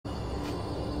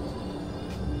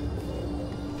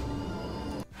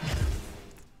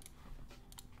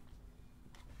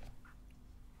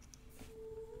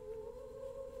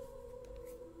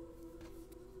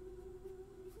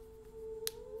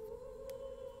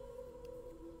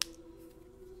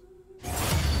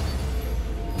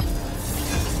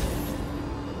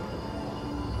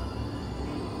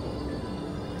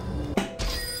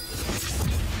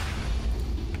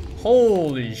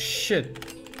Holy shit.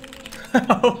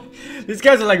 These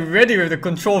guys are like ready with the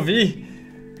Control V.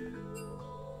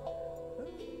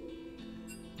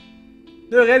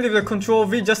 They're ready with the Control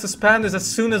V just to spam this as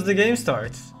soon as the game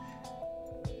starts.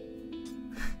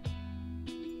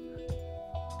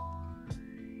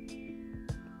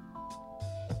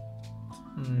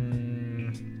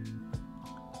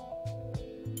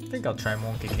 I think I'll try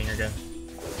Monkey King again.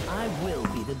 I will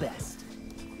be the best.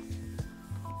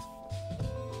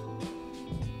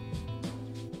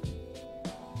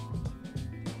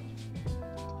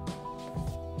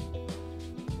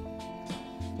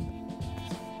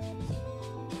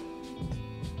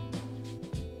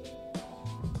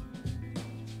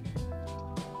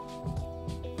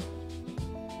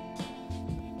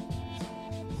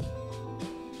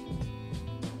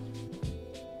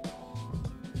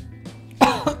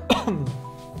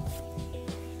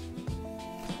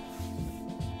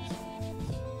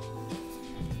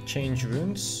 Change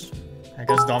runes. I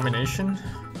guess domination.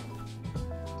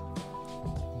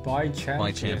 Buy champion.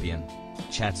 Buy champion.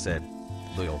 Chat said.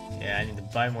 Loyal. Yeah, I need to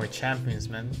buy more champions,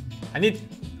 man. I need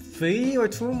 3 or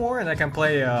 2 more and I can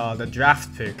play the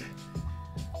draft pick.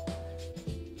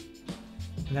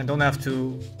 And I don't have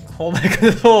to hold my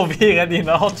Control V ready in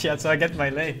all chat so I get my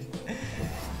lane.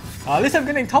 At least I'm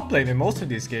getting top lane in most of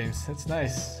these games. That's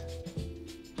nice.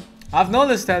 I've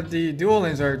noticed that the dual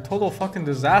lanes are total fucking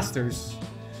disasters.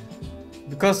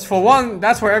 Because for one,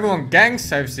 that's where everyone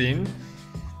ganks, I've seen.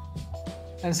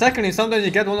 And secondly, sometimes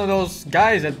you get one of those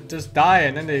guys that just die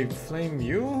and then they flame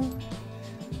you.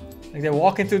 Like they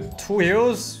walk into 2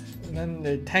 heroes and then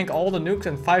they tank all the nukes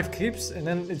and 5 creeps and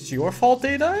then it's your fault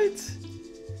they died?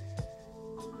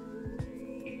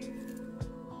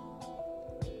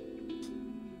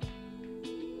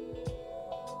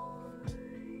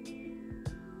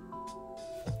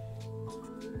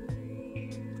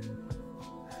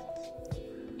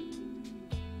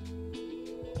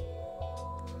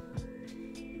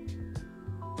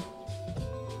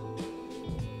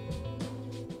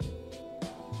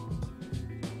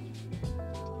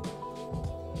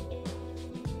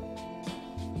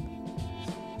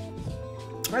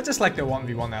 I just like the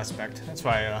 1v1 aspect. That's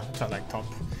why I like top.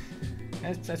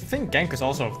 I think gank is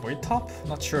also avoid top.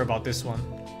 Not sure about this one.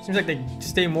 Seems like they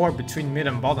stay more between mid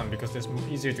and bottom because it's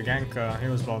easier to gank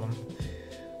heroes bottom.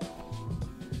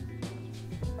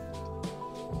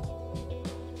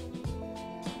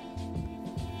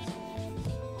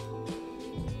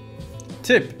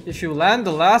 Tip: if you land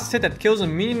the last hit that kills a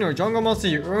minion or jungle monster,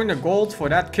 you earn the gold for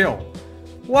that kill.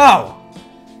 Wow!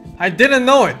 I didn't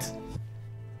know it!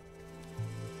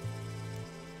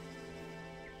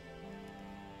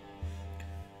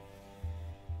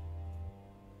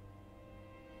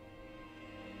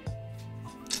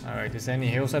 Alright, is there any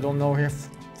heroes I don't know here?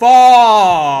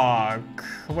 Fuck!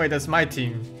 Wait, that's my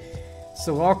team.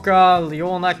 Soroka,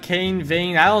 Leona, Kayn,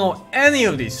 Vayne. I don't know any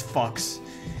of these fucks.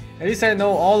 At least I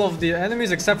know all of the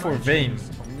enemies except for Vayne.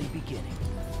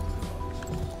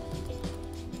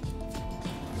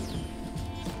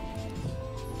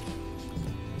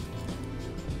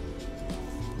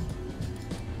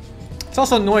 It's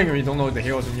also annoying when you don't know the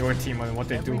heroes in your team and what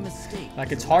they do.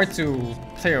 Like, it's hard to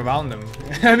play around them.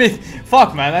 I mean,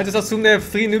 fuck man, I just assume they have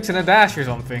 3 nukes and a dash or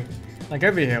something. Like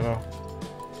every hero.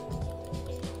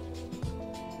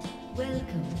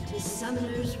 Welcome to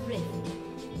Summoner's Rift.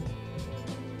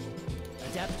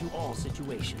 Adapt to all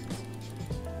situations.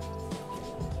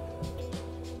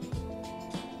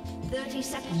 30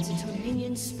 seconds until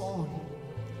minions spawn.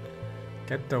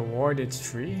 Get the ward, it's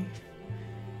free?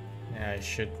 Yeah, I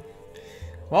should.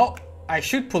 Well, I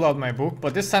should pull out my book,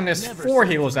 but this time there's 4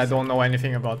 heroes I don't know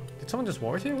anything about. Did someone just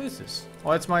ward here? What is this?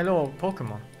 Oh, it's my little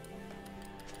Pokemon.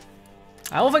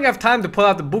 I don't think I have time to pull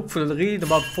out the book to read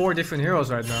about 4 different heroes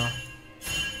right now.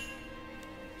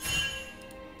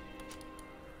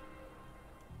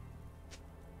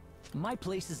 My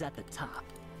place is at the top.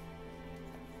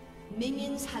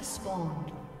 Minions have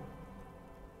spawned.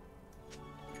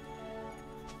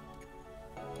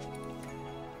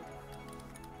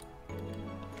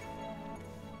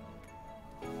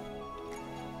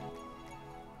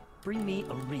 Bring me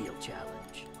a real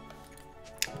challenge.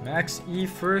 Max E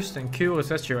first and Q will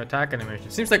set your attack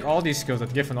animation. Seems like all these skills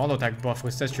that give an auto attack buff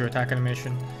will set your attack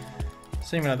animation.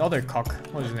 Same with that other cock.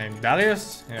 What is his name?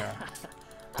 Darius? Yeah.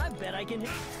 I bet I can.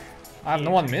 I have no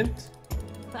one mid?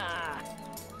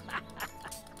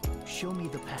 Show me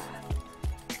the path.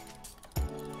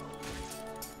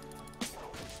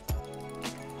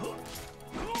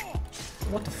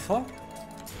 What the fuck?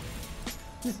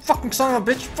 You fucking son of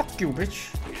a bitch! Fuck you,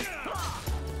 bitch!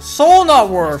 So not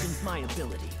worth! My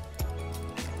ability.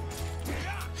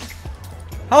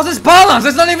 How's this balance?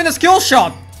 It's not even a skill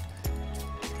shot!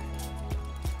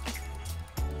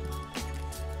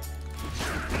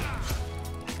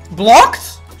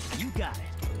 Blocked? You got it.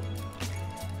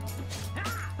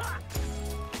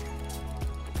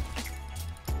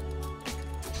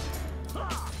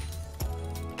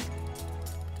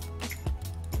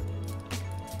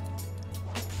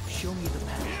 Show me the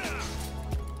path.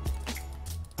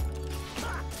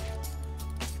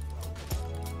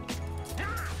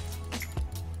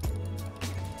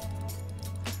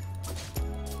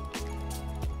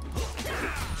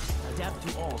 Adapt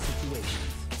to all situations.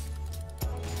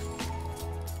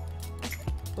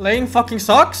 Lane fucking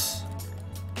sucks?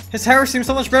 His hair seems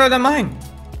so much better than mine.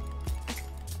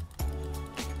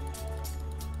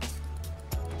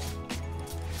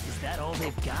 Is that all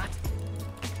they've got?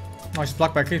 Oh, he's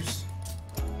blocked by creeps.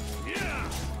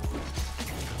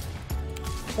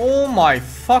 Oh my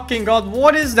fucking god,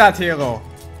 what is that hero?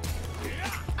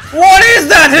 What is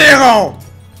that hero?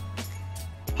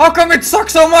 How come it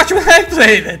sucks so much when I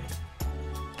played it?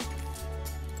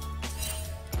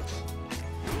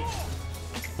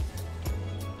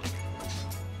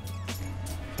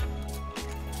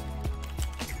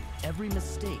 Every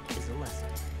mistake is a lesson.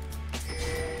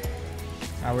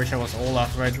 I wish I was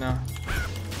Olaf right now.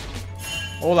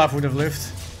 Olaf would have lived.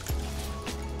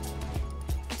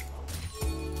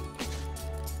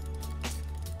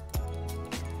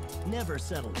 Never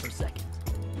settle for second.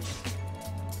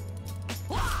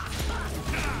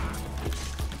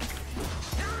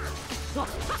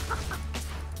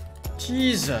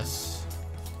 Jesus.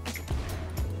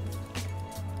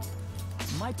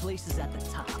 My place is at the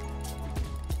top.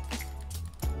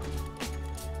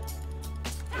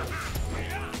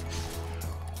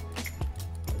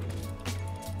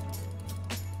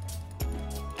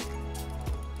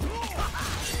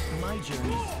 My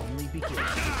journey only begins.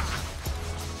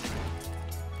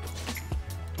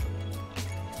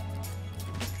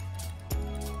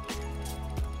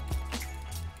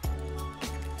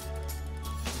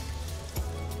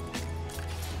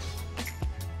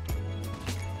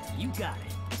 You got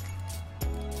it.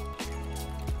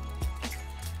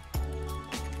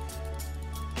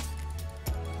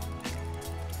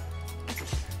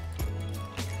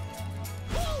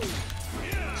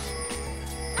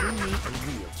 Bring me a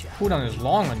real challenge. Cooldown is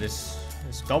long on this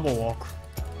double walk.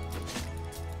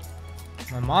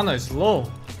 My mana is low.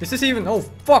 Is this even? Oh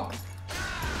fuck!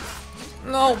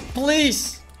 No,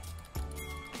 please!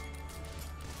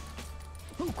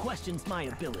 Who questions my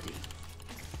ability?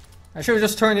 I should have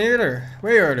just turned earlier,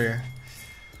 way earlier.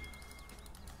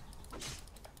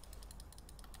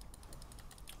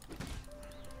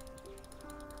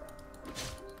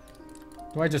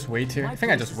 Do I just wait here? I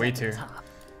think I just wait here.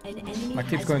 An enemy I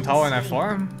keep has going been tower and I slain.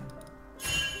 farm.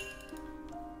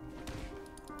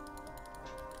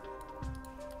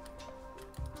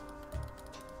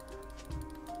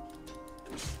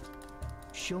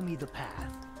 Show me the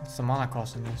path. What's the mana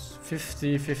cost in this?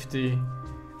 50, 50,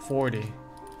 40.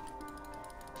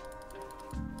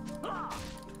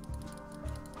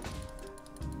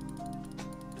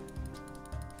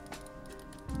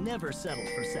 Never settle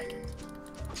for second.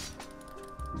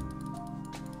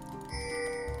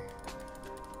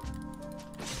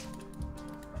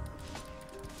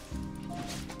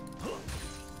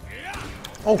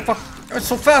 Oh fuck! It's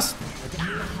so fast!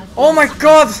 Oh my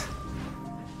god!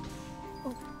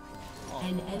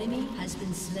 An enemy has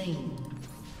been slain.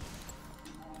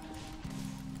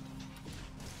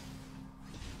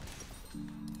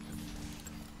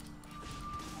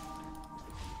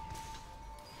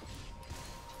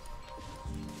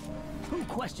 Who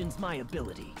questions my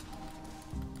ability?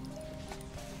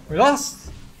 We lost!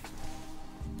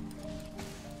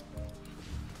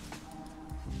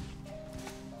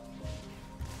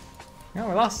 Yeah,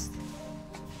 we lost.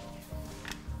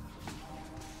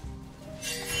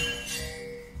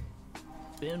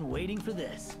 Been waiting for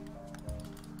this.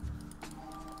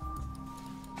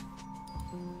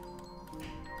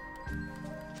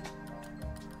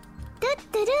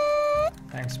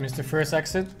 Thanks, Mr. First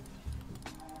Exit.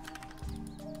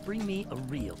 Bring me a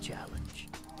real challenge.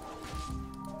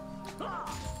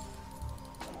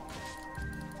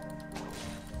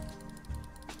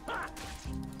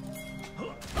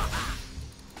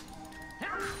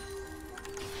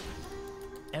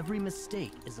 Every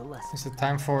mistake is a lesson. Is it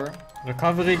time for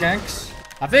recovery ganks?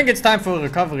 I think it's time for a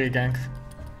recovery gank.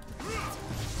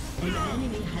 An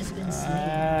enemy has been slain.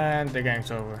 And the gank's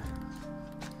over.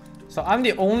 So I'm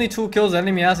the only 2 kills the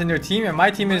enemy has in their team, and my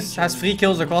team has 3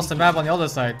 kills across the map on the other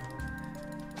side.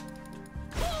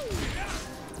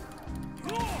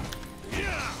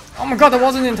 Oh my god, that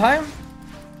wasn't in time?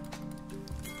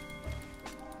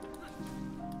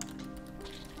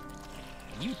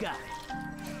 You got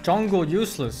it. Jungle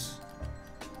useless.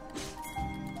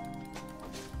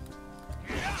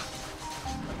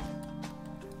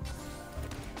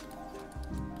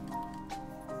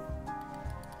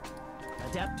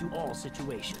 Adapt to all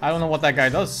situations. I don't know what that guy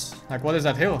does. Like, what is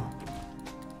that hill?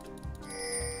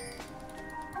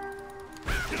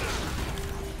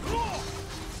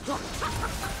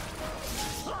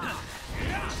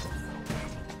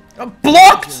 I'm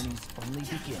blocked! Journeys only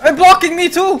begin. I'm blocking me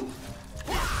too!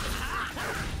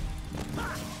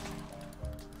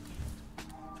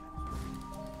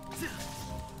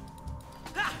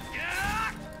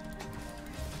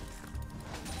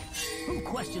 Who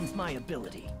questions my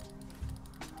ability?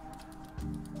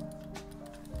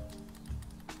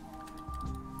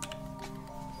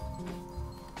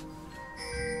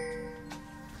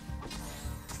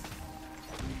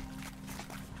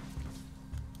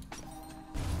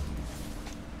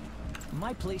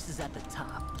 My place is at the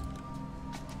top.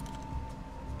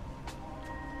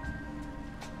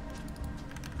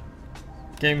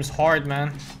 Game's hard,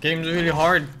 man. Game's really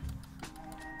hard.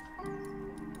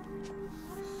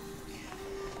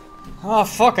 Oh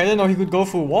fuck, I didn't know he could go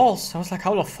through walls. I was like,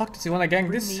 how the fuck does he want to gank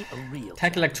Bring this? me a real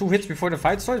Tank like 2 hits before the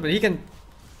fight starts, but he can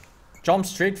jump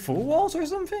straight through walls or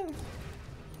something?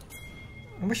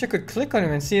 I wish I could click on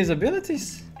him and see his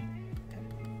abilities.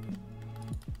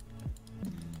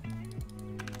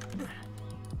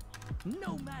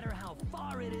 No matter how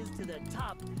far it is to the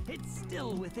top, it's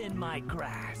still within my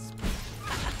grasp.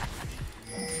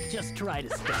 Just try to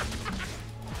step.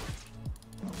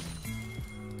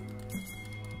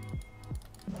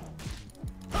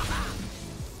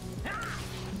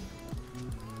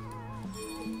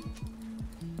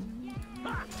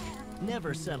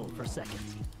 Never settle for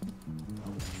seconds.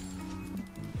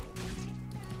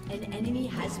 An enemy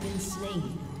has been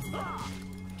slain.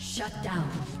 Shut down.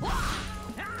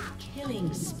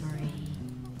 Killing spree.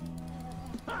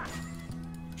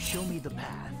 Show me the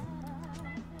path.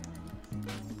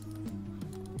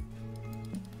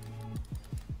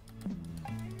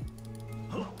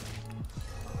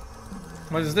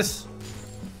 What is this?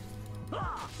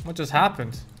 What just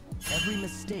happened? Every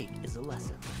mistake is a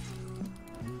lesson.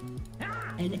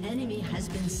 An enemy has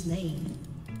been slain.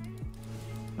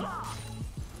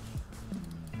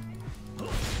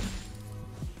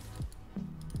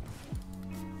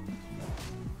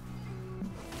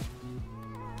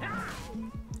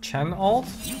 Chen ult?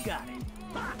 You got it.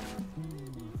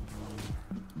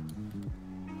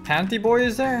 Panty boy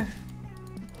is there?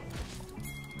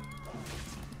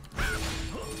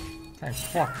 Thank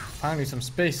fuck. Finally some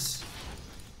space.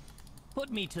 Put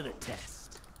me to the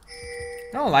test.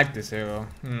 I don't like this hero.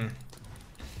 I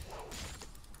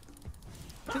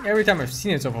think every time I've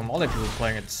seen it so from other people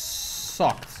playing it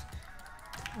sucked.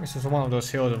 This is one of those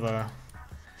heroes of a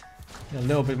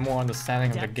little bit more understanding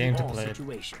of the Adapt game to all play it.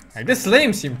 situations. Like this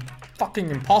lane seemed fucking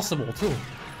impossible too.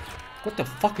 What the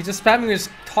fuck? He's just spamming his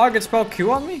target spell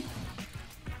Q on me?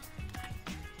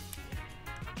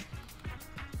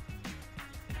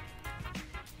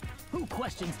 Who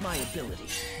questions my ability?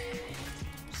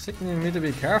 Signaling me to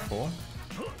be careful.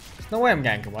 There's no way I'm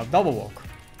ganking. I'll double walk.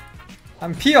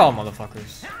 I'm PR,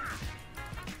 motherfuckers.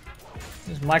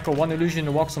 There's Michael one illusion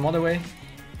to walk some other way.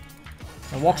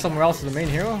 And walk somewhere else to the main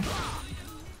hero.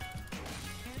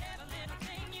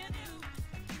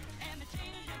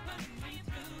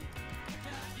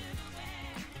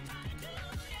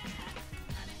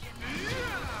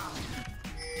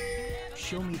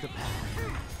 Show me the path.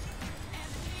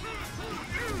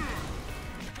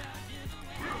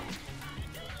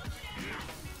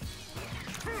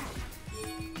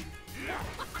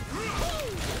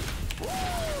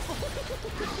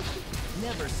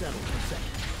 Never settle for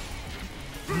seconds.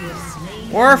 You have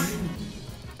slain. Worf!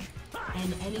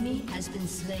 An enemy has been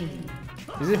slain.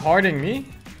 Is he harding me?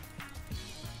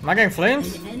 Am I getting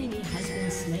flames? An enemy has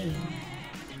been slain.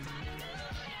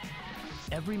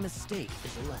 Every mistake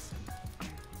is a lesson.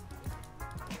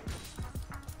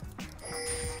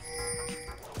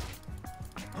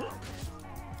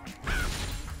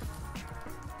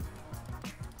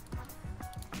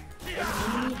 An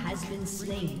enemy has been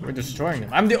slain. We're destroying them.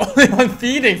 I'm the only one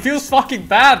feeding. Feels fucking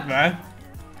bad, man.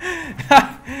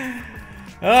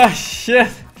 Oh shit.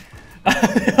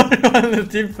 I'm the only one in the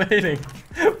team fading.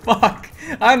 Fuck.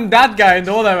 I'm that guy in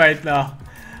order right now.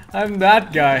 I'm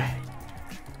that guy.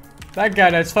 That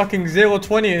guy that's fucking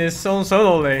 0-20 in his own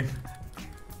solo lane.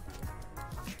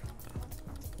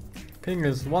 Ping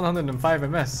is 105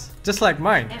 ms. Just like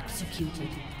mine. Executed.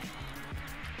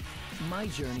 My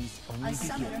journeys only A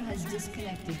summoner begin. has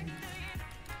disconnected.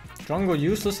 Jungle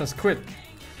useless has quit.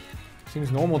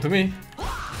 Seems normal to me.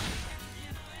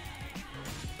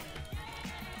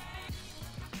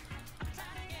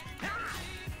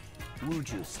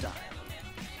 Wuju style.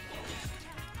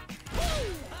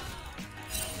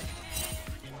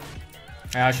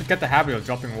 Yeah, I should get the habit of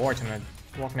dropping wards and then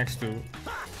walk next to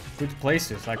good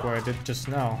places, like where I did just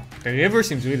now. The river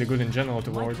seems really good in general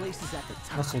to My ward. place is at the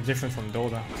top. Not so different from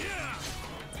Dota.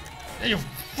 Hey, you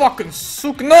fucking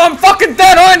sook. No, I'm fucking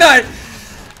dead, aren't I?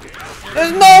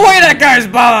 There's no way that guy's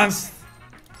balanced.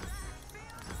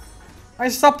 I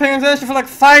stopped paying attention for like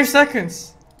 5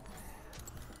 seconds.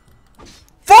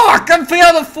 Fuck! I'm 3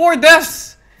 out of 4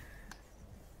 deaths!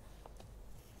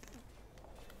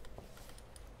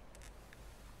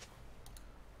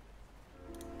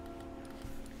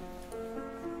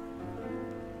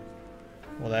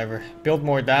 Whatever. Build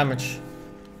more damage.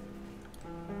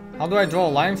 How do I draw a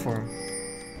line for him?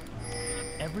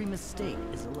 Every mistake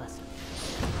is a lesson.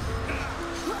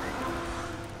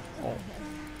 Oh.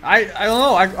 I don't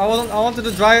know. I wanted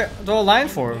to draw a line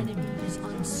for him. Enemy is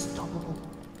unstoppable.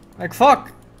 Like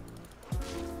fuck.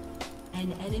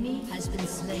 An enemy has been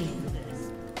slain.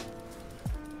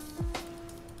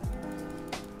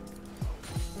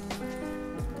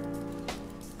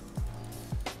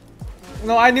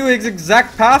 No, I knew his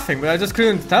exact pathing, but I just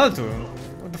couldn't tell it to him.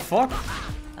 What the fuck?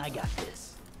 I got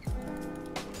this.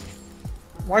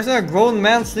 Why is there a grown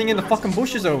man sitting in the fucking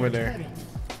bushes over there?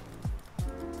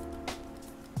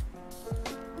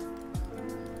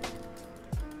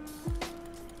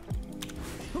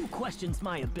 Who questions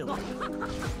my ability?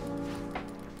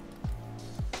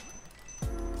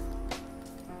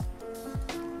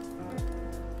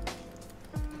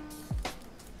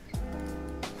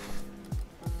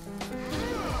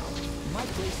 My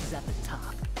place is at the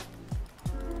top.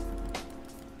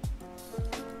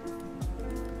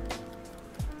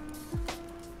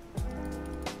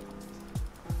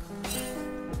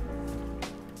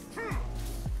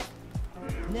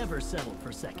 Never settle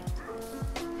for second.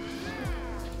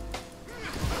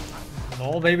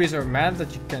 All babies are mad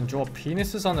that you can draw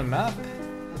penises on the map.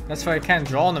 That's why I can't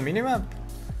draw on the minimap.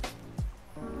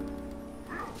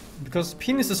 Because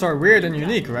penises are weird and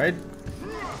unique, right?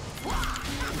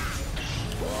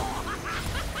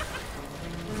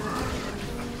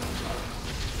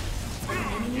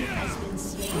 Enemy has been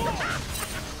slain.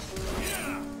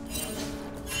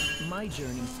 My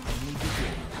journey's only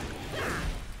beginning.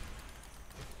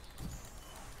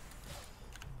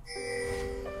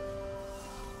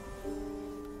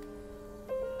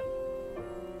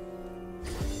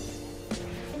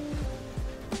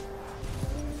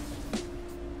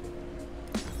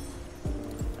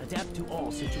 Adapt to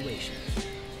all situations.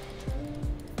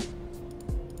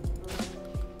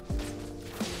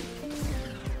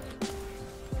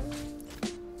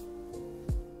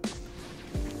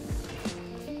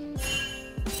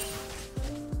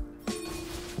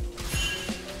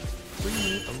 Bring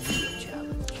me a real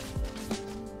challenge.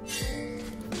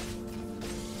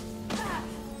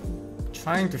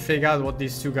 Trying to figure out what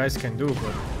these two guys can do,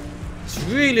 but it's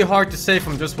really hard to say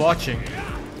from just watching.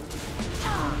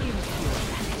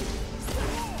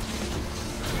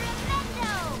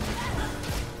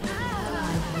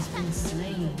 Ally has been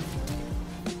slain.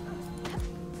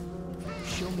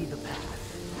 Show me the path.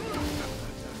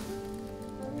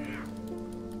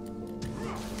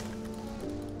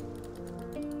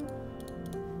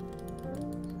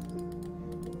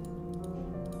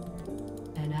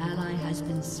 An ally has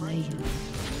been slain.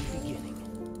 Beginning.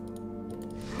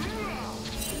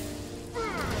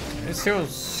 His hero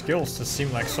skills just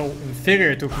seem like so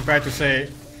inferior to compared to say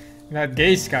that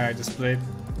Gaze guy I just played.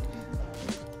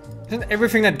 Isn't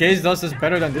everything that Gaze does is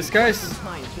better than this guy's?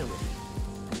 My ability.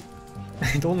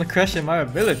 Don't question my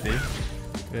ability.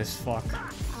 This fuck.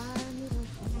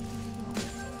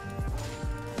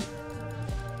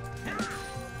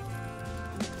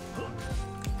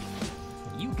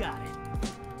 You got it.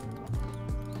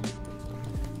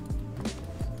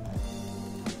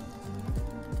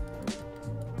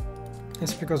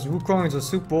 It's because Wukong is a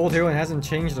super old hero and hasn't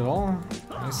changed at all?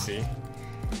 Let's see. You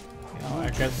know, I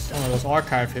guess one of those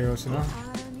archive heroes, you know?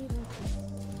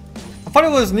 I thought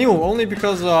it was new, only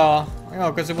because, you know,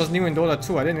 because it was new in Dota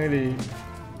 2. I didn't really...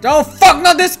 Oh fuck,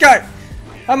 not this guy!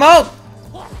 I'm out!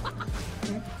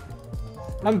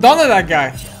 I'm done with that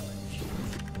guy.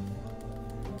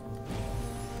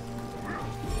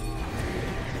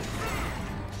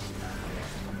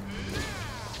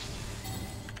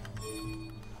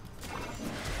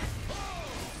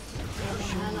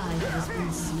 An ally has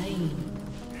been slain.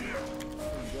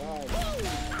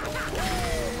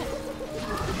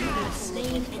 You have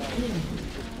slain an enemy.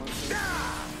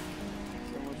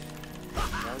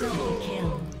 Double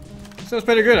kill. So it's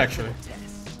pretty good, actually.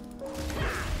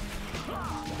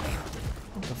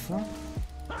 What the fuck?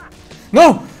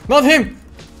 No! Not him!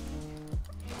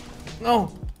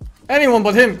 No! Anyone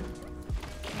but him!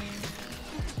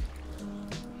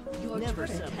 Your turret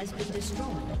has been destroyed.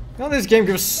 You know, this game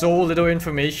gives so little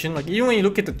information. Like, even when you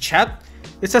look at the chat,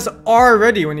 it says R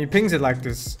already when he pings it like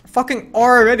this. Fucking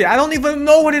R already. I don't even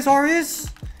know what his R is.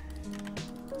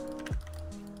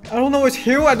 I don't know his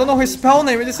hero. I don't know his spell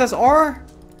name. It just says R.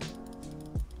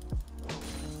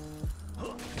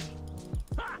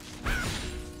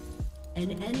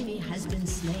 An enemy has been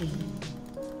slain.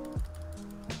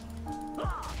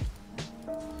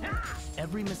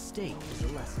 Every mistake is a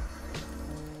lesson.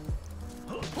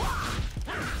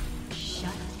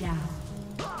 Shut down.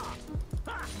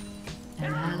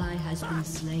 An ally has been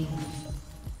slain.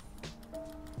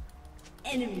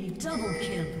 Enemy double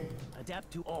kill.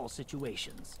 Adapt to all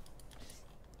situations.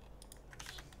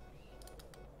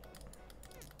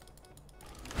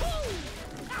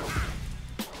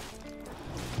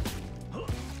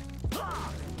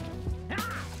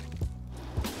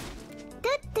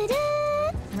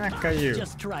 Nakayu.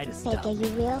 Just try to They stop. get you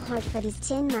real hard for this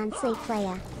 10 monthly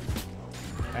player.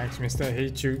 Thanks, Mr. I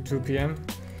hate you 2 p.m.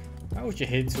 Why would you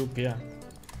hate 2 p.m.?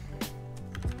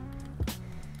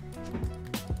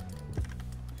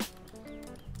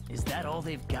 Is that all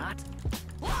they've got?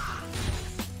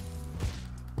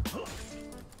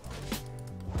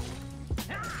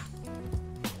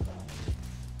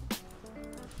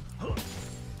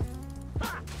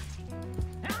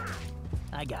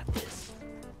 I got this.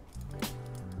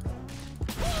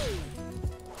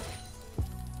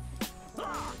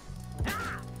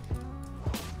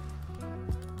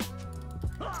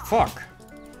 Fuck.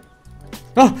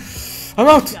 Oh! I'm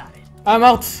out! Got it. I'm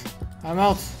out! I'm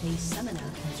out. A summoner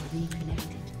has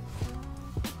reconnected.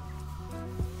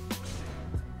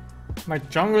 My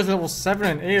jungler's level 7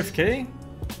 and AFK?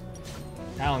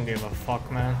 I don't give a fuck,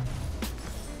 man.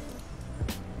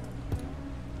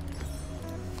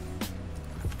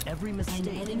 Every An mistake.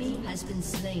 enemy has been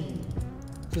slain.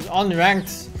 Just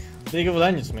unranked League of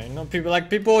Legends, man. You know,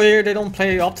 people here, they don't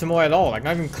play optimal at all. Like,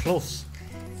 not even close.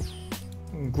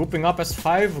 Grouping up as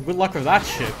 5, good luck with that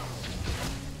shit.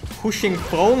 Pushing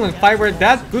throne and 5 were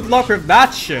dead, good luck with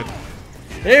that shit.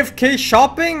 AFK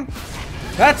shopping?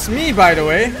 That's me, by the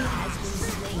way.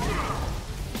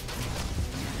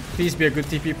 Please be a good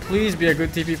TP, please be a good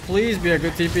TP, please be a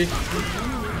good TP.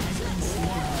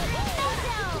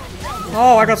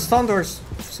 Oh, I got stunned or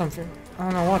something. I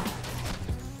don't know what.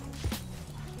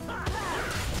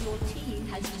 Your team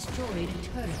has destroyed a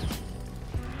turret.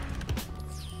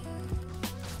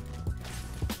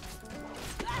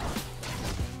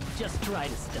 Just try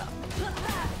to stop.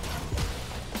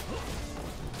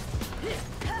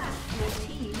 Your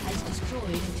team has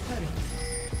destroyed a turret.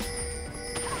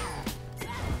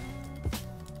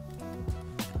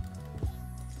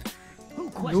 Who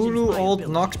questions Lulu my ult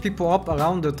ability? knocks people up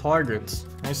around the target.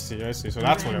 I see, I see. So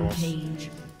that's what it was. Rampage.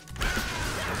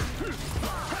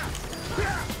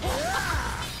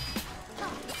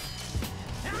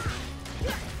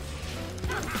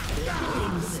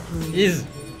 Is.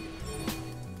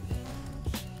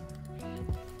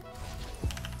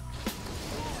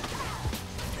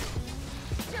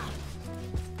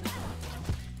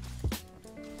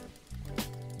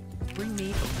 Bring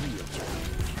me a real challenge.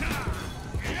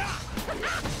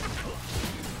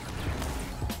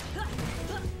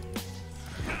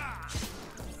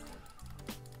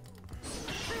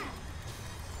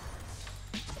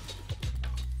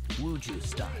 Wuju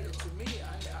style.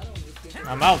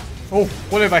 I'm out. Oh,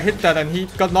 what if I hit that and he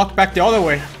got knocked back the other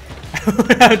way?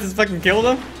 I just fucking killed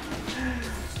him?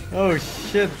 Oh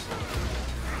shit.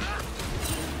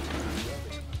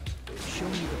 Show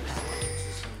me the path.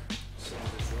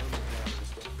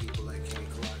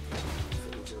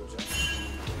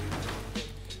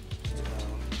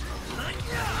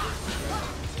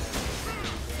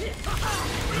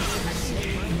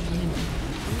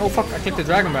 Oh fuck, I clicked the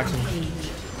dragon back.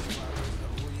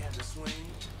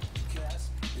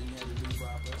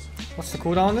 What's the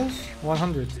cooldown on this?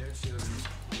 100.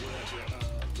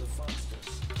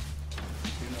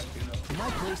 My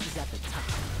place is at the top.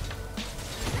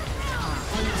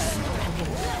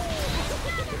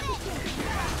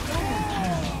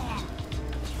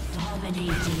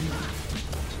 Dominating.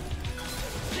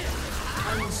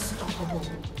 Unstoppable.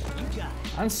 You got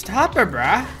it. Unstop her,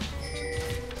 bruh.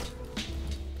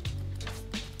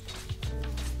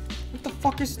 What the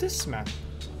fuck is this, man?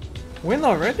 Win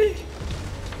already?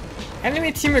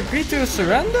 Enemy team agreed to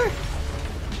surrender?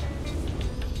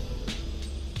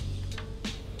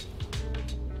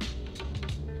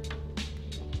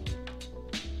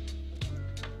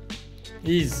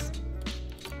 Ease.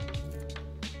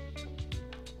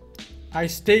 I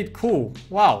stayed cool.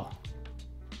 Wow.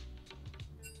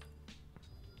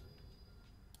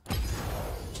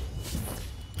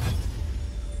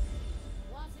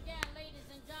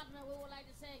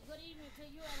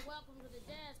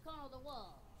 corner of the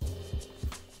world.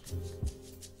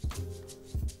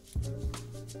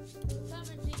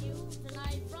 Coming to you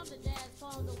tonight from the jazz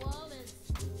corner of the world is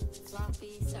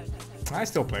Sloppy Circus. I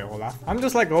still play Olaf. I'm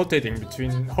just like rotating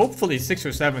between hopefully 6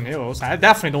 or 7 heroes. I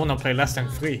definitely don't want to play less than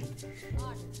 3.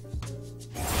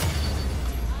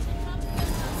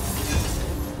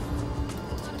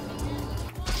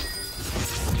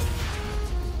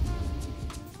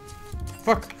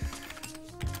 Fuck.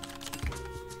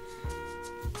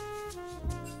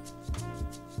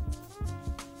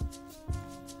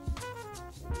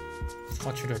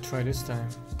 What should I try this time?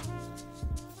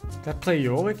 Did I play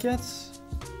Yorick yet?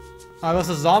 I was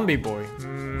a zombie boy.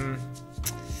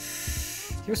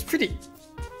 He was pretty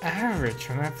average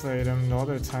when I played him the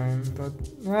other time, but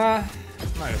might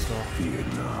as well. Fear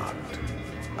not.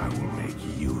 I will make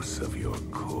use of your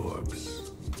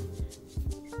corpse.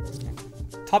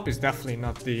 Top is definitely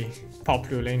not the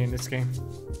popular lane in this game.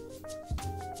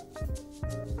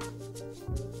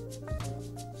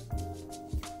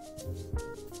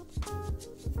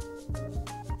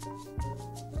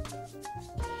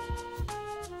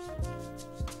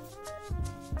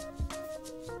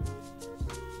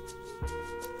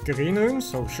 Green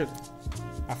rooms? Oh shit.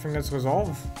 I think that's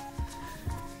resolve.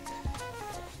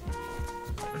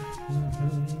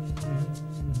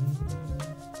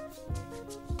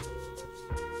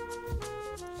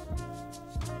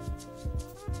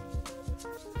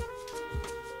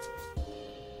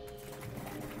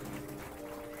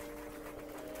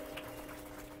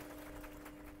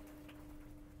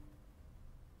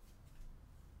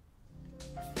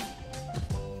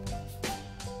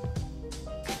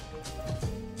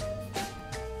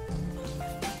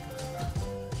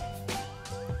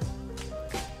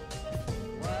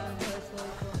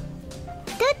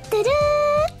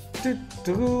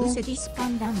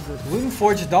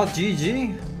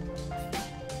 Runeforge.gg?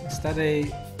 Is that a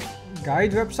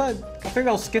guide website? I think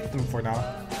I'll skip them for now.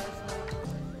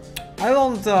 I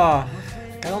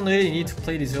don't really need to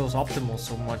play these heroes optimal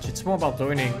so much. It's more about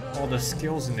learning all the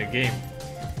skills in the game.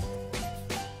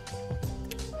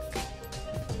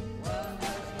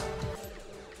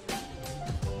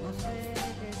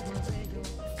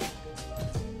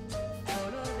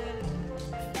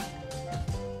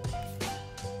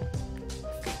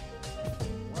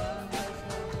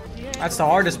 That's the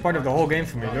hardest part of the whole game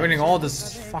for me, learning all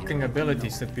these fucking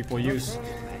abilities that people use.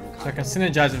 So I can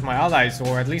synergize with my allies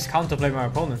or at least counterplay my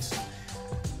opponents.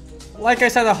 Like I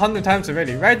said 100 times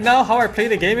already, right now how I play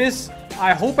the game is,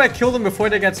 I hope I kill them before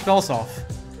they get spells off.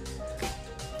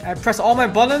 I press all my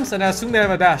buttons and I assume they have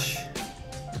a dash.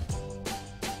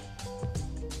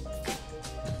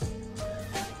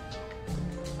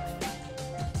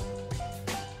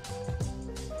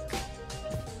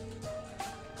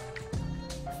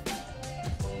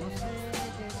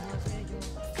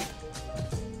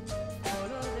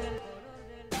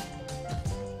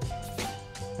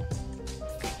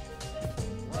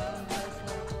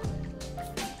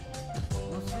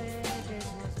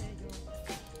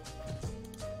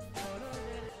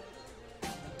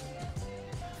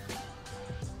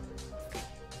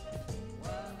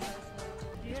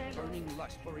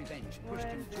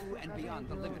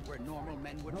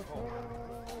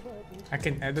 I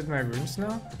can edit my runes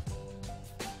now?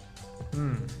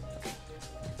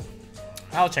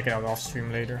 I'll check it out off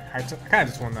stream later. I kinda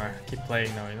just wanna keep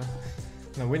playing now, you know?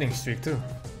 On a winning streak too.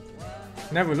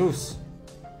 Never lose.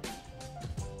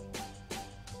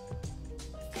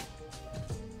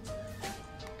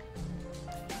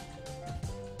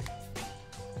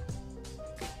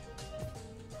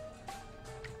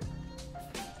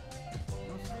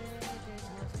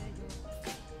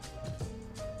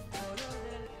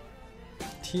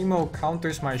 Teemo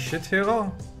counters my shit hero?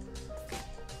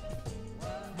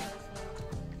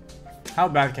 How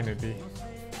bad can it be?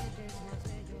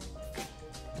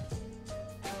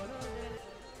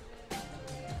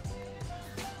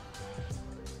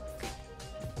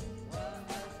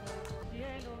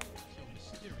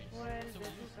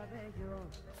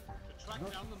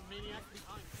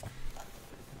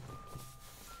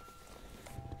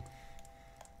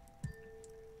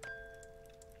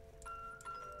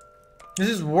 This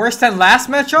is worse than last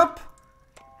matchup?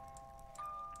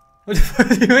 What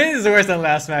do you mean it's worse than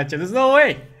last matchup? There's no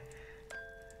way!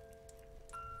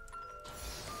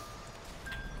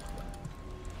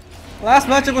 Last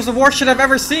matchup was the worst shit I've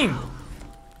ever seen!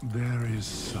 There is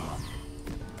some.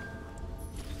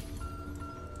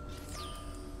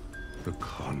 The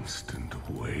constant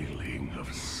wailing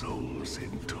of souls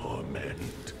in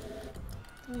torment.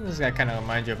 This guy kind of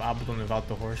reminds you of Abaddon without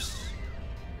the horse.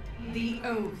 The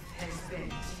oath has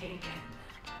been taken.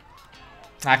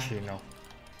 Actually, no.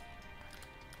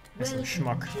 Some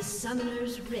schmuck. The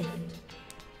Summoner's Rift.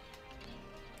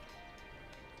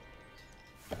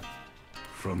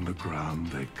 From the ground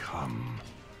they come,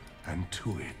 and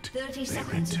to it 30 they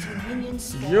seconds until return. minions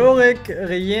spawn. Yorick,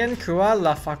 rien quoi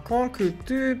la façon que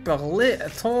tu parlais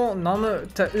ton nom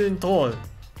t'es une drôle.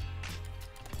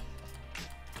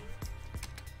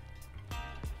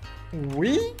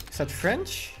 Oui, is that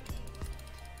French?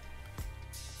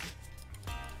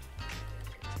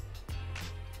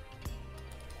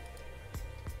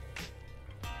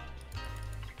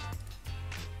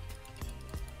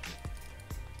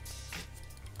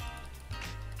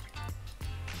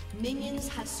 Minions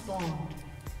have spawned.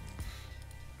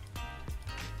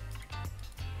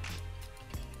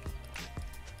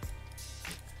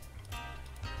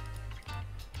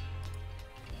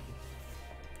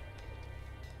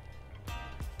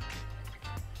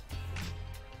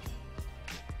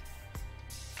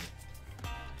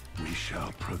 We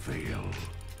shall prevail.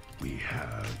 We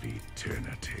have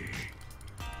eternity.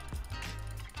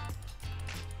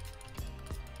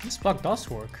 This bug does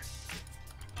work.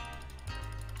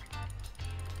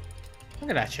 Look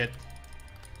at that shit.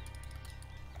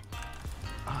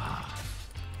 Ah,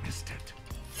 missed it.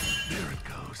 There it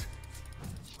goes.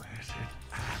 Where is it?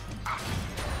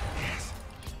 Yes.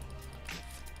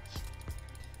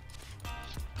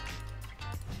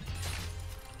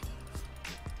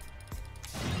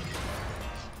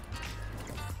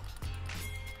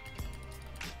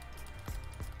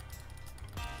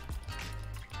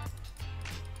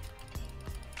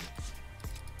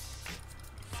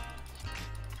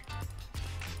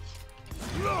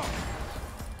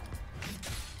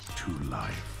 To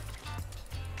life.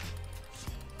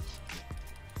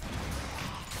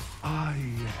 Ah,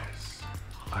 yes.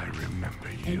 I remember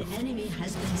you. An enemy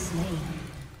has been slain.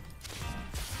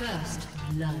 First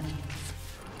blood.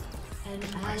 An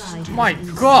ally has My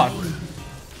been God! slain.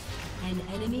 An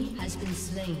enemy has been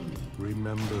slain.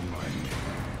 Remember my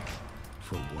name.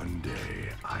 For one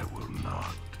day I will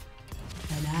not.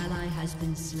 An ally has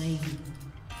been slain.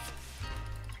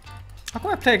 How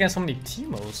come I play against so many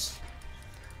Teemos?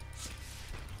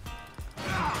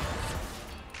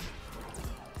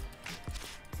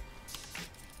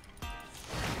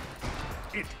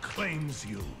 It claims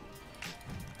you.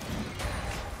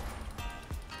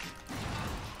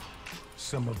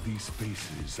 Some of these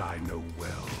faces I know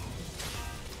well.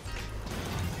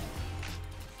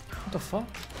 What the fuck?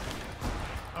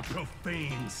 A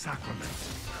profane sacrament.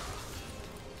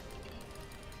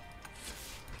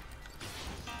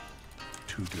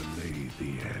 To delay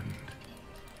the end.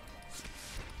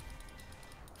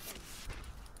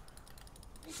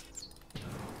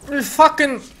 You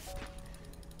fucking...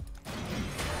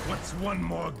 What's one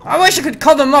more? I wish I could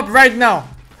cut them up right now.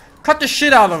 Cut the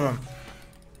shit out of them.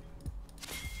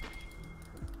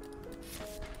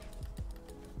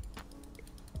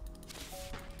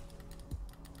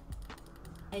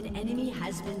 An enemy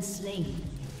has been slain.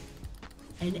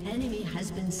 An enemy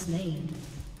has been slain.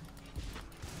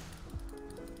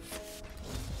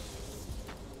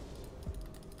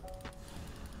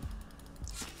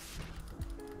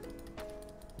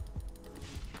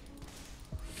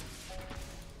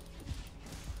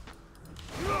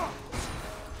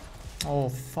 Oh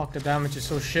fuck, the damage is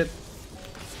so shit.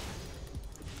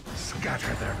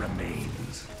 Scatter their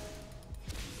remains.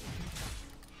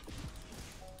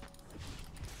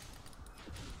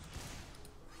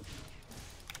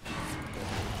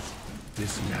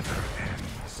 This never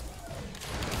ends.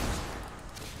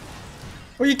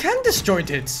 Oh, you can disjoint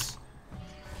hits.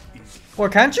 Or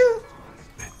can't you?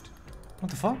 What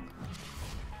the fuck?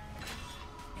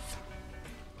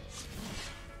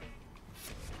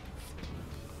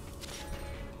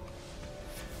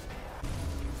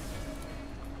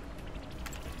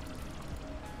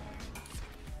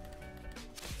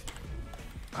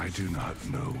 I do not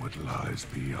know what lies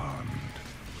beyond,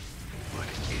 but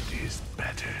it is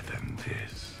better than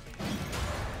this.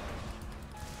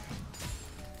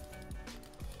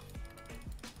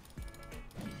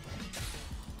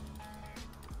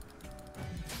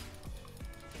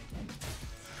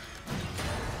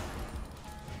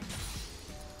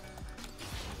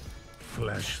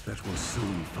 Flesh that will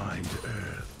soon find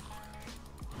earth.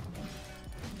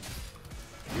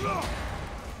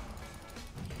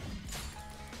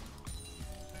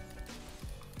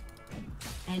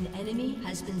 An enemy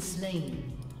has been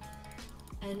slain.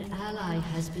 An ally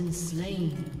has been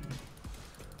slain.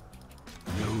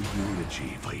 No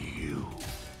eulogy for you.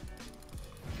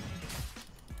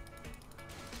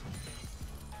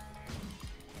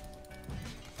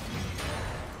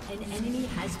 An enemy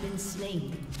has been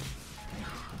slain.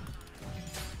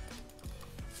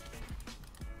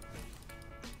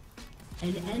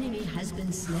 An enemy has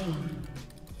been slain.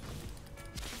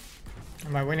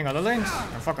 Am I winning other lanes?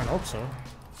 I fucking hope so.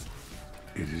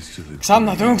 It is to the Cause I'm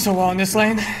not doing so well in this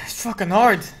lane. It's fucking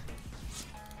hard.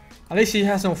 At least he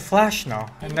has no flash now.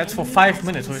 And that's for 5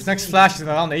 minutes. So his next flash is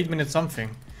around 8 minutes something.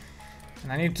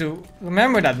 And I need to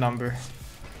remember that number.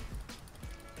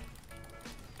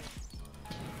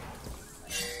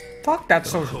 Fuck, that's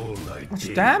so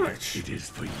much damage. It is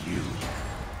for you.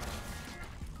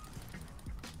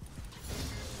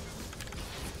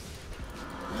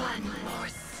 One more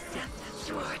step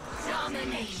toward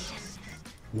domination.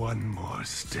 One more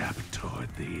step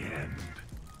toward the end.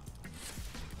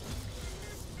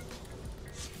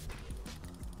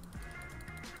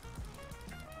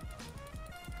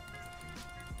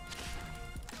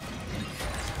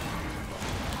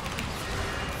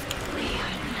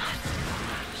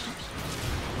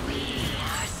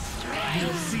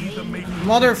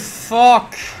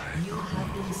 Motherfuck!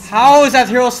 How is that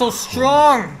hero so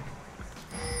strong?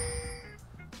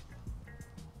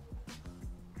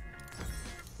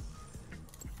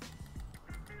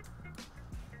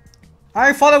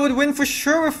 I thought I would win for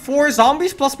sure with 4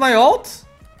 zombies plus my ult.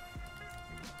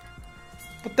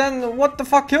 But then what the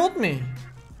fuck killed me?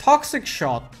 Toxic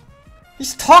shot.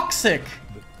 He's toxic!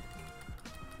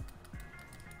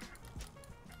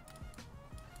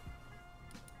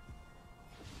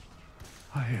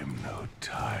 I am no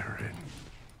tyrant.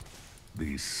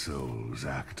 These souls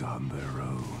act on their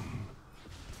own.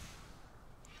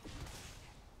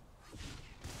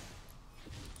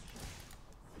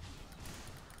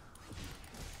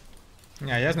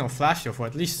 Yeah, he has no flash though for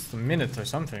at least a minute or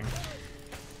something.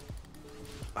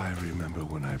 I remember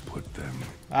when I put them.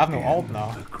 I have no ult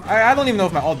now. I don't even know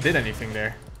if my ult did anything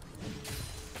there.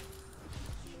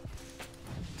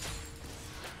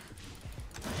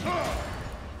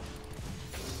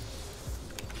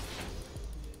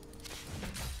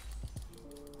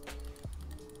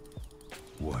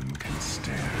 One can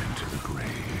stare into the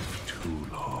grave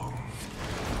too long.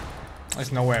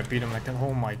 There's no way I beat him like that.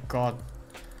 Oh my god.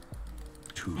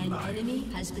 An enemy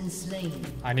has been slain.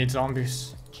 I need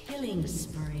zombies. Killing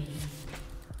spree.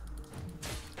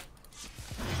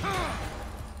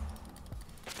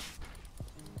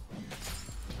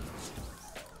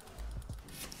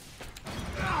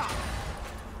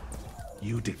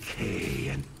 You decay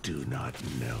and do not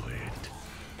know it.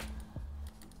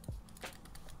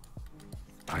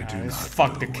 I do not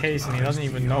fuck the know case what and he doesn't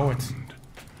lies even know it. beyond,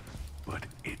 but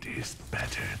it is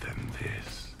better than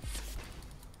this.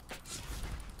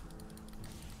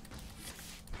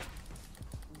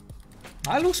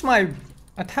 I lose my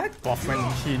attack buff when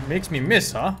he makes me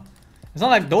miss, huh? It's not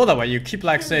like Dota where you keep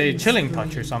like say chilling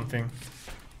touch or something.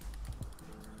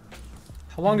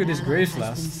 How long do these graves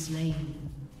last?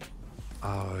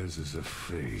 Ours is a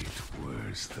fate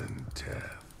worse than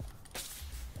death.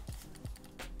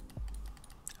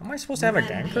 Am I supposed to have a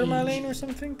ganker in my lane or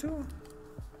something too?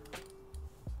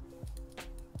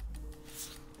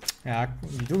 Yeah,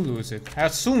 we do lose it. I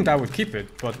assumed I would keep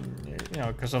it, but you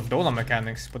know, because of Dota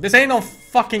mechanics. But this ain't no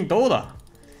fucking Dota.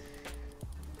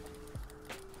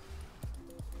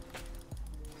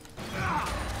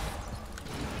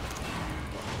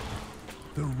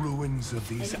 The ruins of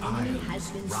these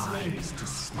islands rise to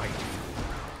smite you.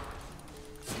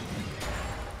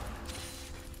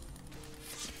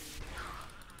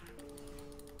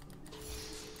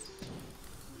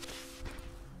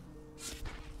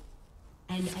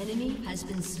 An enemy has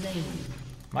been slain.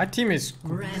 My team is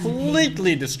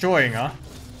completely destroying, huh?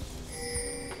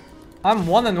 I'm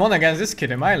 1-1 against this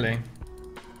kid in my lane.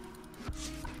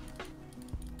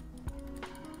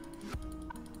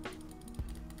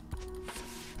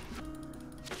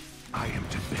 I am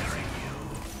to bury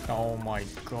you. Oh my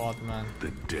god, man.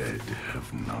 The dead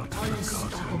have not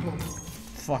forgotten.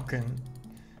 Fucking...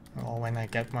 Oh, when I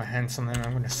get my hands on him,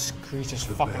 I'm gonna squeeze his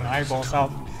fucking eyeballs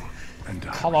out. And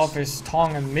Cut off his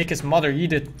tongue and make his mother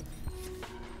eat it.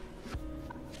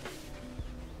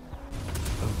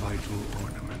 a vital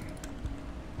ornament.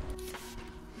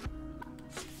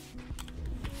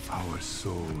 Our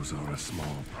souls are a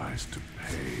small price to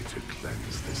pay to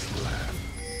cleanse this land.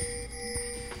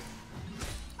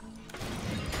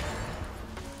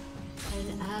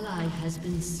 An ally has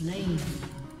been slain.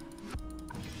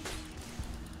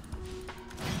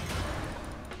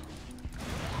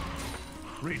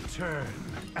 Return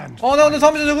and Oh no, the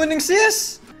zombies are winning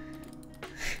CS!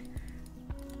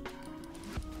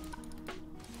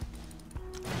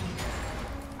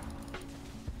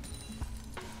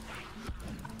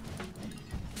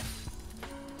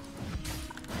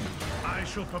 I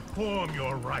shall perform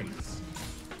your rites.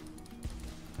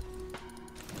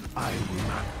 I will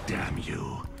not damn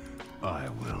you. I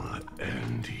will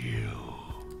end you.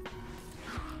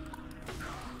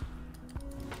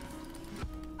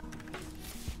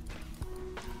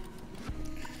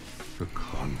 The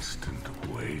constant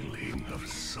wailing of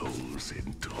souls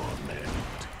in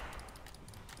torment.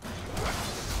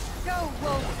 Go,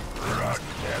 Wolf! Rock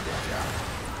them down.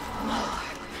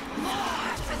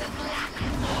 More for the black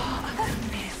maw of the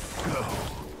mist. Go.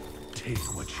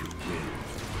 Take what you will.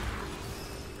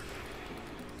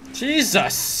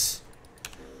 Jesus!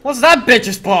 What's that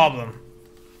bitch's problem?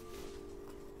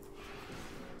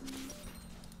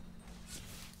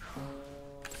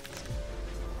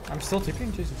 I'm still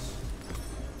tipping, Jesus.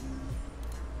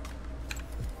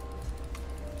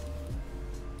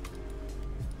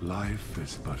 Life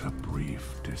is but a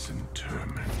brief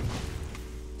disinterment.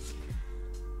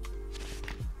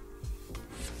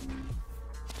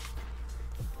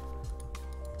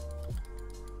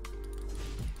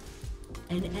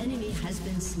 An enemy has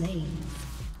been slain.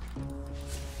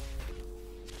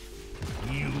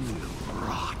 You will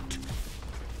rot.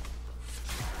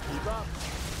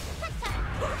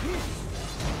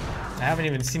 I haven't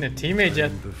even seen a teammate yet.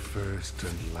 I'm the first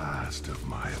and last of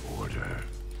my order.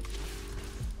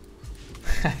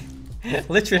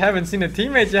 Literally haven't seen a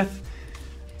teammate yet.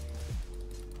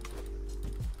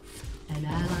 An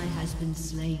ally has been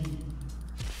slain.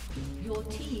 Your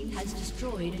team has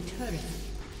destroyed a turret.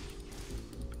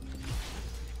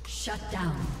 Shut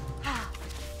down.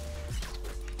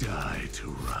 Die to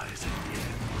rise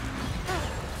again.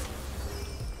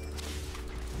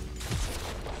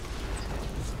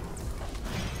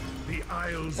 The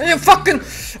Isles. Hey, you fucking!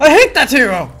 I hate that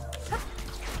hero!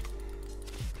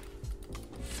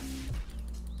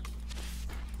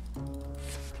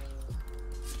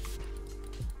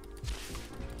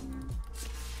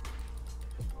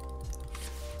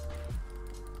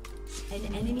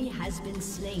 An enemy has been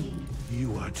slain.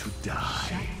 You are to die.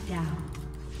 Shut down.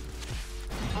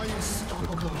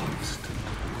 Unstoppable. Constant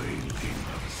wailing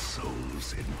of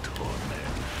souls in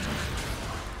torment.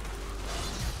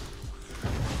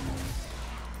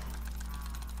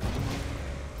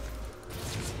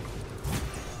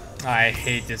 I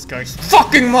hate this guy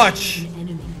fucking much! An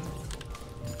enemy.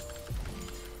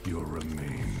 Your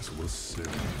remains will serve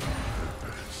a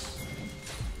purpose.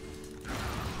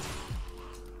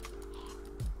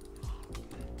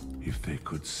 If they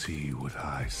could see what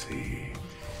I see,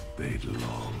 they'd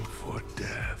long for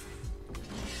death.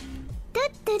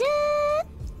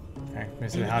 Okay,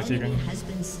 this is An how you enemy can. has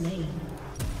been slain.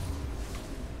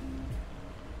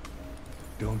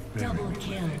 Don't bury Double me with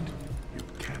kill. it. You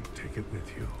can't take it with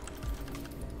you.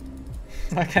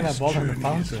 Why can't I This bother the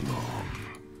journey is fountain? long,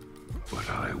 but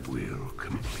I will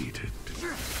complete it.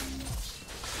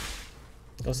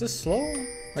 Does this slow?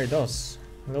 Oh, it does.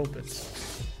 A little bit.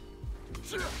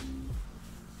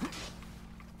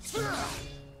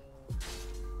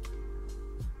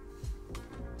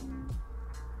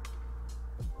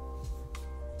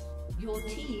 Your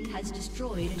team has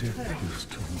destroyed a Death turret.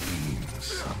 used to mean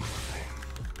something.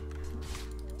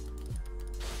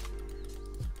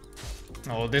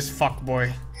 Oh, this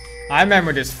fuckboy. I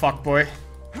remember this fuckboy.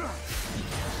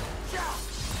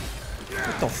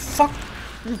 What the fuck?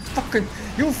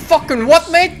 You fucking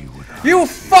what, mate? You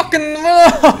fucking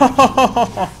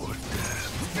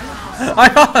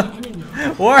I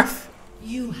got Worf.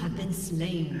 You have been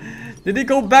slain. Did he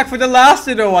go back for the last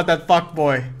hit or what, that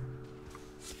fuckboy?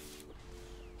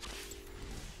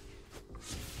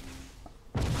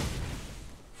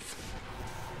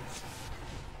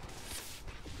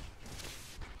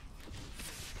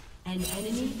 An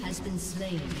enemy has been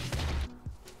slain.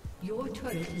 Your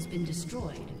turret has been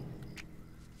destroyed.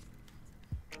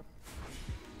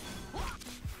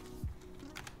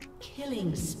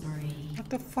 Killing spree. What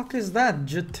the fuck is that?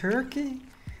 Turkey?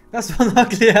 That's one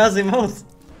ugly ass emote.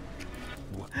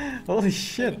 Holy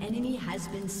shit. An enemy has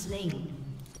been slain.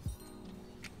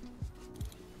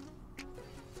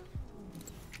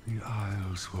 The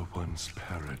Isles were once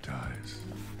paradise.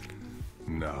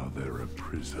 Now they're a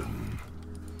prison.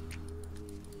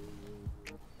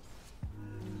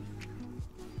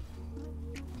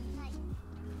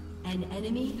 An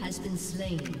enemy has been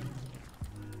slain.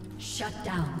 Shut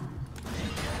down.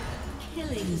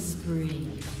 Killing spree.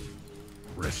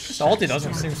 This ulti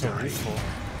doesn't seem so useful.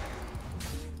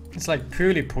 It's like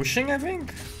purely pushing, I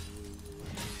think.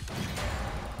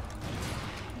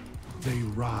 They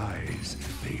rise,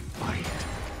 they fight,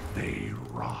 they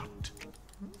rot.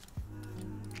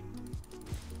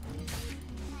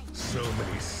 So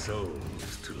many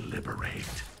souls to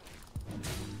liberate.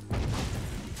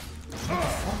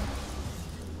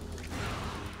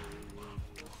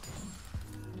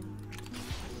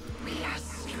 We are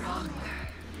strong.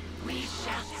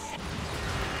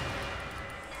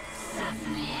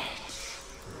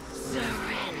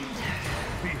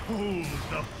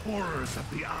 horrors of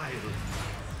the Isle.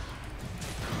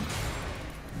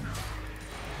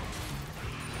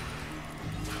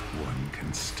 One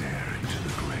can stare into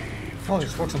the grave. Oh,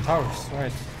 this works on towers,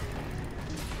 right.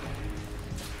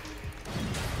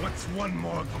 What's one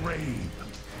more grave?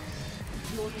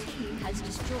 Your team has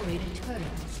destroyed a turret.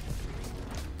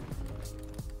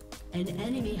 An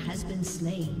enemy has been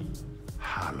slain.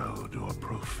 Hallowed or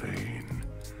profane,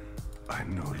 I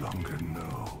no longer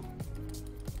know.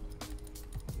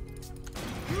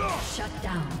 Shut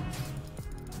down.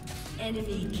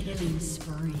 Enemy killing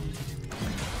spree.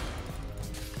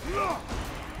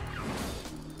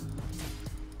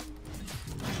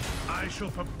 I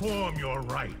shall perform your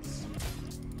rites.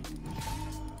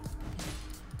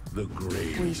 The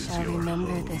grave We is shall your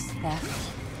remember home. this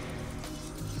theft.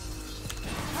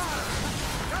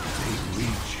 They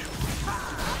reach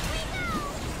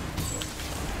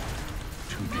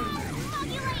to delay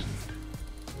the end.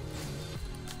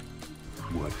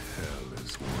 What hell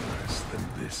is worse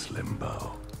than this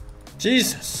limbo?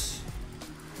 Jesus.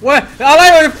 What?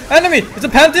 Ally enemy! It's a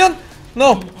pantheon?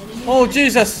 No. Oh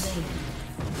Jesus.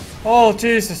 Oh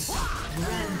Jesus.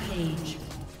 Rampage.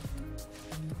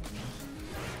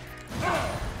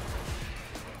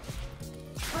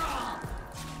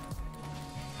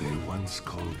 They once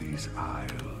called these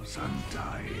isles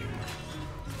undying,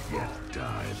 yet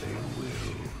die they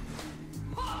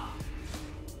will.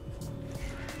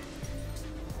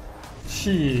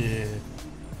 Shit.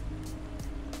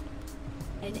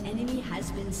 An enemy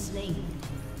has been slain.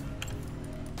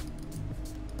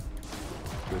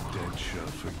 The dead shall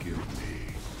forgive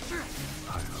me.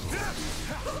 I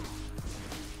hope.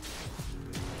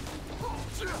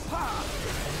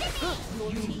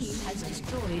 Your team has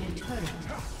destroyed a turret.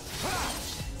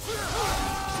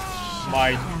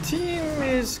 My team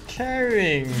is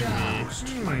carrying me.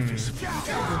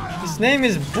 His name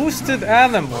is Boosted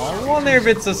Animal. I wonder if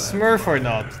it's a Smurf or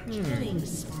not. Killing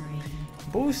spree.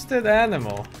 Boosted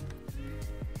Animal.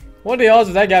 What are the odds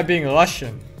of that guy being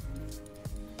Russian?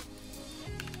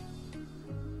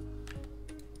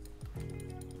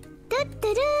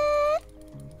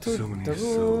 So many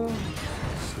souls,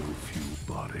 so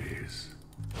few bodies.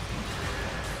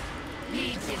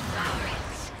 We devour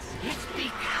it. It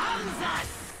becomes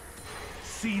us.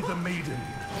 See the maiden.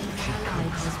 An ally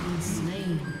has been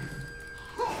slain.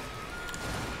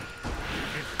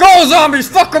 Go zombies!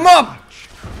 Fuck them up!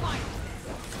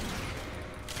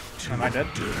 Am I dead?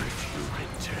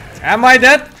 Am I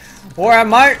dead? Or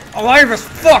am I alive as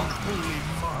fuck?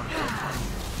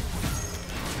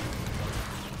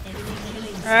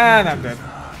 And I'm dead.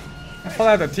 I thought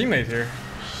I had a teammate here.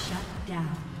 Shut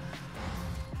down.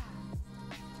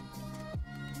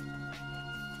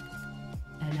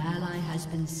 An ally has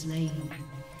been slain.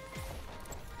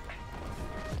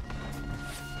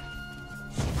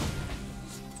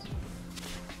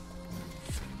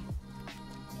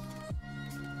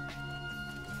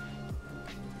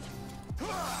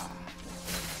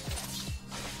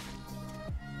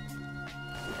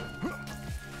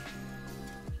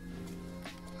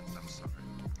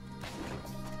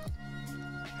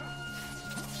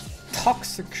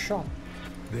 Toxic shot.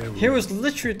 There He was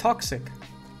literally toxic.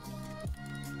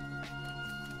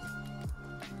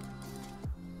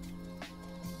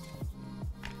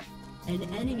 An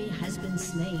enemy has been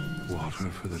slain. water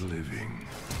for the living,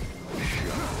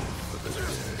 shovel for the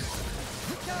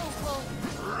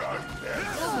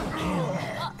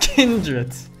dead.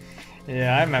 Kindred.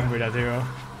 Yeah, I remember that hero.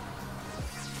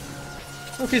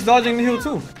 Look, he's dodging the hill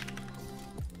too.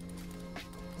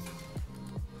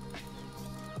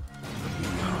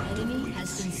 An enemy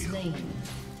has been slain.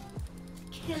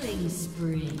 Killing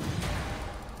spree.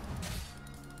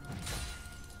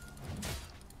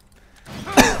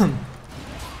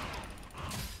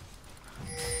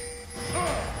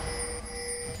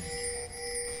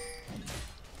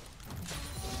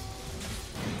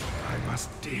 I must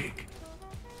dig.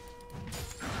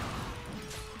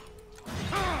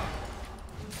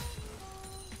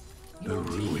 The Your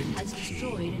team ruined has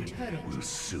destroyed a king turret. will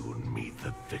soon meet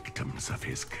the victims of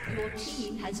his Your curse.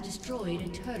 team has destroyed a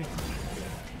turret.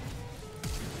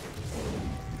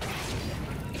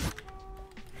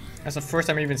 That's the first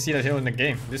time I even see that hill in the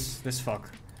game. This fuck.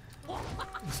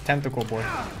 This tentacle boy.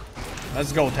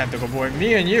 Let's go, tentacle boy.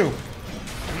 Me and you.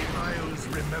 The Isles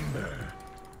remember.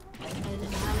 An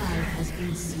ally has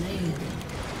been slain.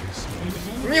 An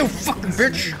enemy You has fucking been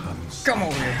bitch. slain. Come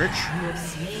over here, bitch. You have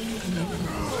slain an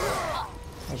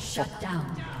enemy. Shut down.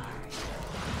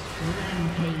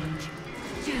 Rampage.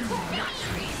 Do not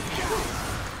resist.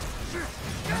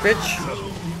 Bitch. Slain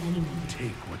an enemy.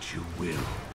 Take what you will.